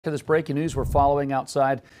To this breaking news we're following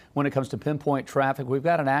outside when it comes to pinpoint traffic. We've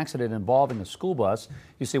got an accident involving a school bus.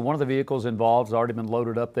 You see one of the vehicles involved has already been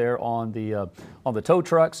loaded up there on the tow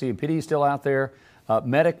truck. CMPD is still out there.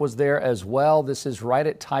 Medic was there as well. This is right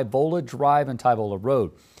at Tyvola Drive and Tyvola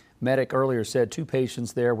Road. Medic earlier said 2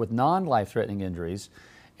 patients there with non-life-threatening injuries.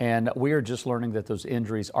 And we are just learning that those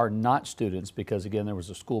injuries are not students because, again, there was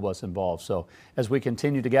a school bus involved. So as we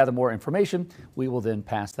continue to gather more information, we will then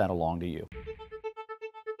pass that along to you.